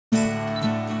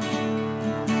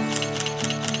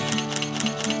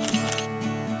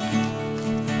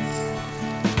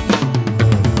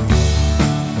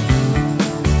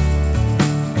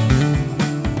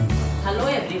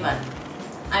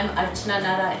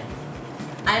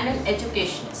I am an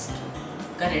educationist.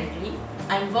 Currently,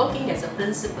 I am working as a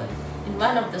principal in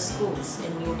one of the schools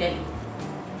in New Delhi.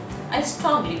 I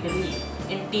strongly believe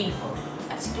in teamwork,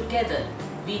 as together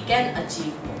we can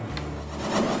achieve more.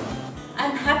 I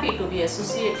am happy to be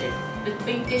associated with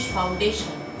Pinkish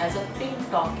Foundation as a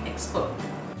Pinktalk expert.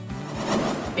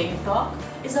 Pinktalk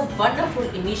is a wonderful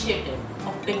initiative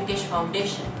of Pinkish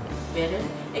Foundation, wherein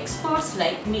experts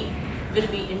like me will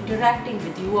be interacting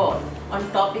with you all on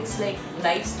topics like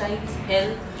lifestyles,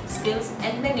 health, skills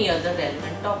and many other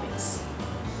relevant topics.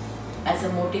 As a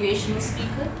motivational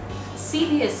speaker,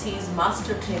 CBSE's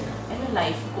master trainer and a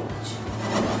life coach.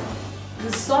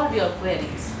 Resolve your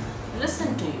queries,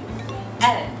 listen to you,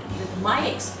 and with my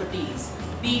expertise,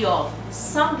 be of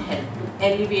some help to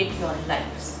elevate your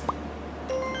lives.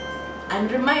 I am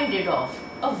reminded of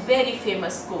a very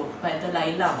famous quote by the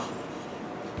Dalai Lama.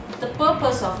 The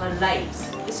purpose of our lives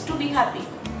is to be happy.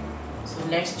 So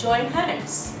let's join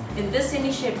hands in this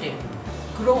initiative,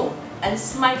 grow and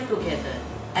smile together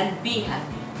and be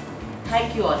happy.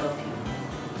 Thank you all of you.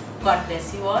 God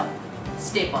bless you all.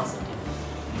 Stay positive.